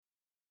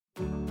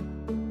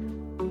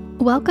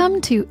Welcome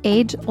to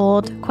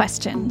Age-Old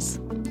Questions,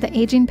 the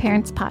Aging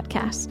Parents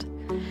Podcast.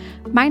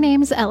 My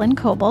name's Ellen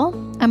Coble.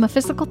 I'm a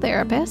physical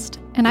therapist,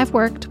 and I've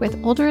worked with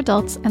older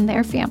adults and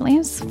their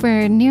families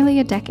for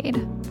nearly a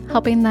decade,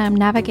 helping them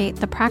navigate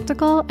the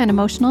practical and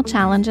emotional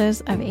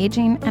challenges of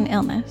aging and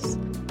illness.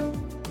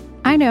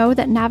 I know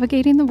that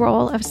navigating the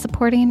role of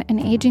supporting an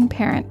aging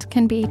parent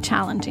can be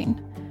challenging.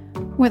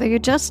 Whether you're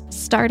just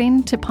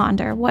starting to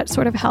ponder what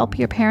sort of help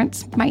your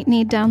parents might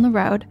need down the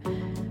road,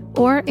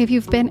 or if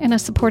you've been in a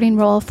supporting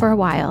role for a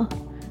while,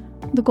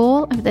 the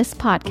goal of this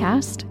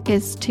podcast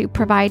is to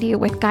provide you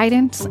with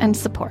guidance and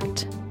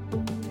support.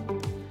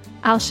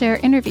 I'll share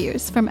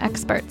interviews from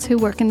experts who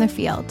work in the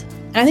field.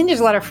 I think there's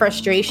a lot of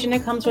frustration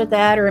that comes with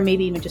that, or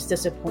maybe even just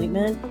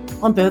disappointment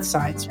on both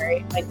sides,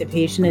 right? Like the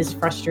patient is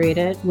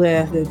frustrated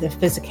with the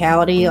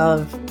physicality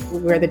of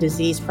where the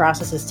disease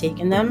process has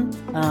taken them,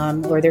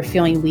 or they're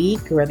feeling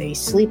weak, or they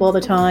sleep all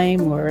the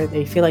time, or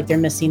they feel like they're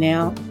missing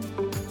out.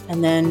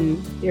 And then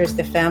there's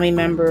the family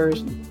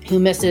members who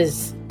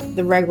misses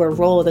the regular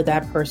role that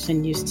that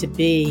person used to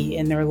be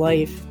in their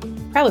life,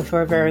 probably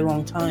for a very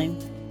long time.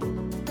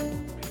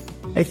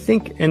 I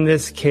think in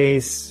this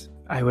case,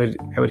 I would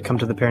come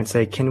to the parent and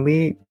say, can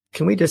we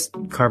just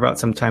carve out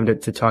some time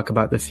to talk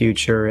about the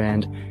future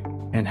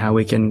and how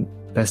we can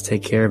best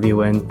take care of you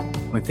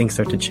when things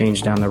start to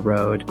change down the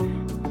road,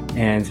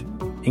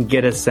 and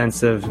get a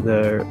sense of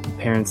the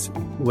parent's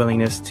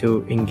willingness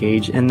to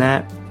engage in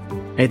that.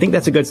 And I think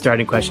that's a good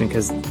starting question,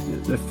 because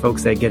the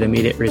folks that get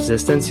immediate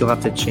resistance, you'll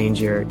have to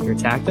change your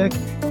tactic.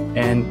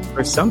 And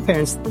for some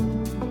parents,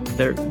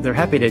 they're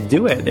happy to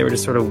do it. They were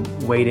just sort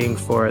of waiting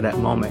for that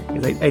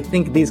moment. I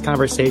think these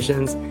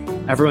conversations,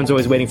 everyone's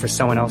always waiting for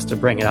someone else to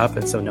bring it up,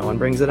 and so no one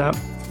brings it up.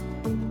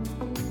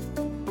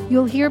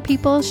 You'll hear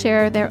people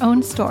share their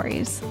own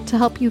stories to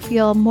help you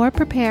feel more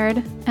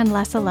prepared and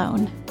less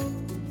alone.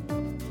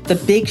 The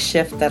big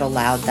shift that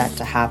allowed that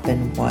to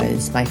happen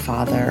was my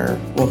father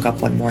woke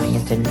up one morning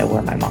and didn't know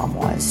where my mom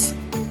was.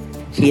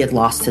 He had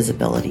lost his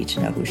ability to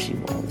know who she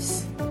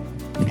was.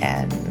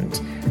 And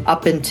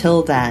up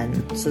until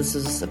then, so this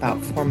was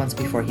about 4 months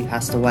before he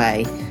passed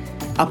away,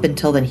 up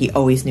until then he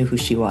always knew who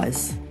she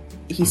was.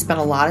 He spent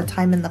a lot of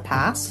time in the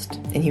past,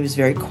 and he was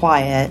very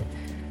quiet,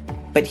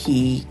 but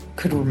he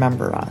could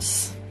remember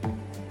us.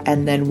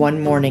 And then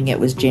one morning, it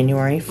was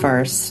January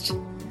 1st,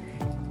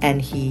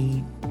 and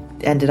he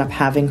ended up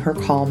having her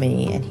call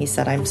me, and he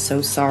said, "I'm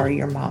so sorry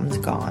your mom's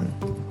gone."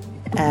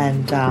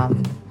 And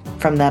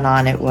from then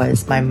on, it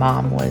was my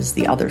mom was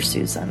the other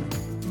Susan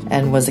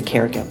and was a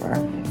caregiver.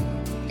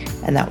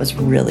 And that was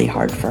really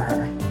hard for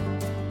her.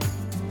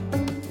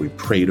 We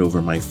prayed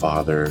over my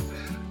father.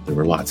 There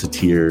were lots of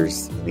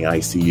tears in the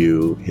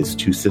ICU. His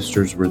two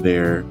sisters were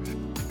there.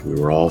 We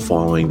were all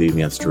following the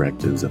advance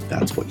directives if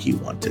that's what he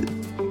wanted.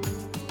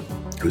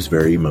 It was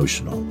very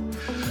emotional.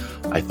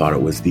 I thought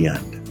it was the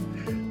end.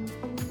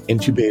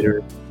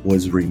 Intubator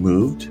was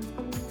removed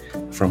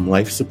from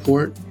life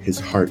support. His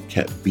heart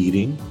kept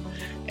beating,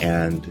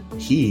 and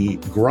he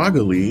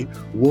groggily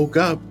woke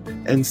up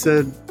and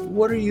said,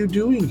 "What are you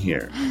doing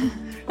here?"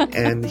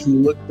 And he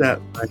looked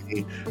at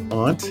my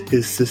aunt,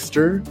 his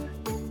sister,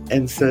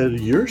 and said,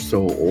 "You're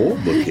so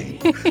old looking."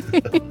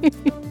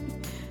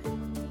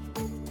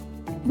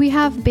 We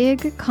have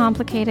big,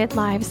 complicated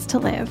lives to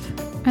live,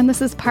 and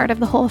this is part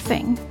of the whole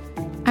thing.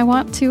 I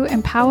want to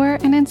empower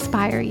and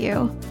inspire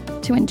you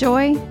to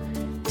enjoy,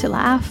 to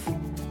laugh,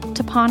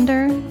 to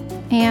ponder,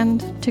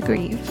 and to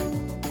grieve.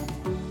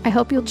 I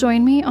hope you'll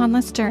join me on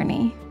this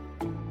journey.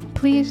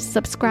 Please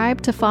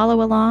subscribe to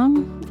follow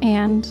along,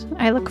 and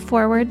I look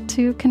forward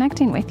to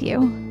connecting with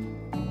you.